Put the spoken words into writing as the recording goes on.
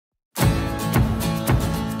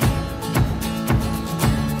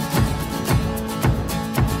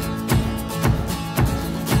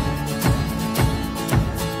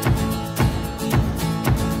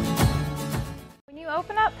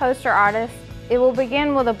PosterArtist, it will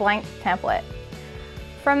begin with a blank template.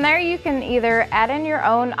 From there you can either add in your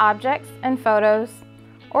own objects and photos,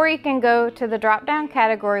 or you can go to the drop-down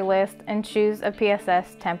category list and choose a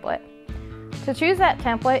PSS template. To choose that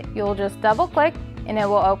template, you'll just double-click and it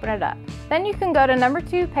will open it up. Then you can go to number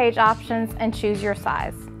 2 page options and choose your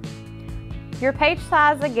size. Your page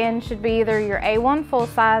size again should be either your A1 full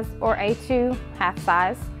size or A2 half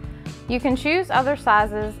size. You can choose other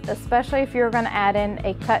sizes, especially if you're going to add in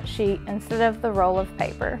a cut sheet instead of the roll of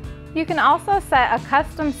paper. You can also set a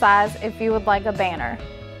custom size if you would like a banner.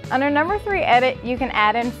 Under number 3 edit, you can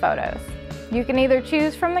add in photos. You can either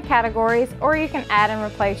choose from the categories or you can add and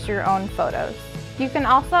replace your own photos. You can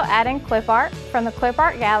also add in clip art from the clip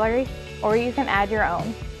art gallery, or you can add your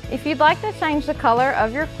own. If you'd like to change the color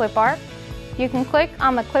of your clip art, you can click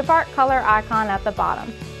on the clip art color icon at the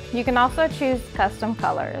bottom. You can also choose custom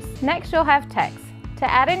colors. Next, you'll have text.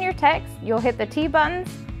 To add in your text, you'll hit the T buttons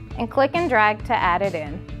and click and drag to add it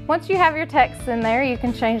in. Once you have your text in there, you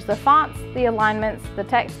can change the fonts, the alignments, the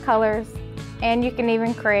text colors, and you can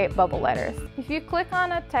even create bubble letters. If you click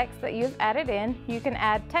on a text that you've added in, you can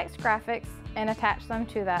add text graphics and attach them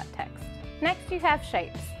to that text. Next, you have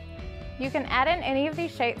shapes. You can add in any of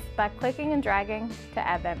these shapes by clicking and dragging to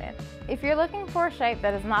add them in. If you're looking for a shape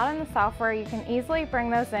that is not in the software, you can easily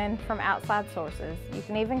bring those in from outside sources. You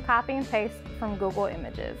can even copy and paste from Google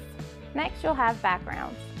Images. Next, you'll have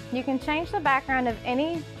backgrounds. You can change the background of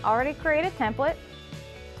any already created template,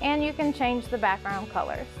 and you can change the background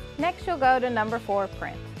colors. Next, you'll go to number 4,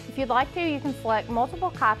 print. If you'd like to, you can select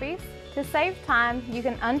multiple copies. To save time, you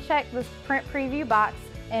can uncheck this print preview box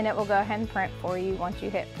and it will go ahead and print for you once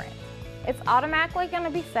you hit print. It's automatically going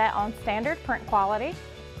to be set on standard print quality.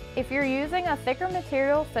 If you're using a thicker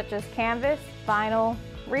material such as canvas, vinyl,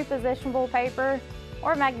 repositionable paper,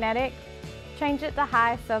 or magnetic, change it to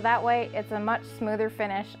high so that way it's a much smoother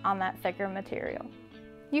finish on that thicker material.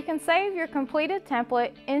 You can save your completed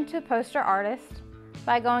template into PosterArtist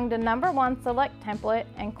by going to number 1 select template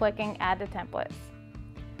and clicking add to templates.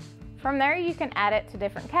 From there you can add it to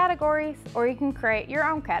different categories, or you can create your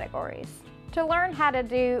own categories. To learn how to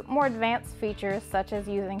do more advanced features such as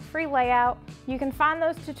using free layout, you can find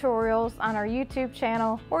those tutorials on our YouTube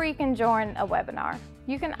channel, or you can join a webinar.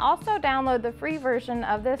 You can also download the free version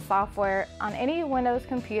of this software on any Windows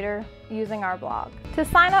computer using our blog. To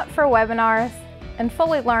sign up for webinars and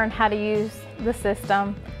fully learn how to use the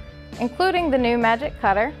system, including the new Magic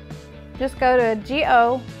Cutter, just go to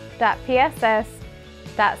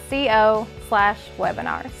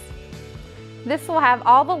go.pss.co/webinars. This will have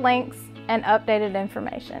all the links and updated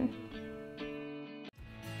information.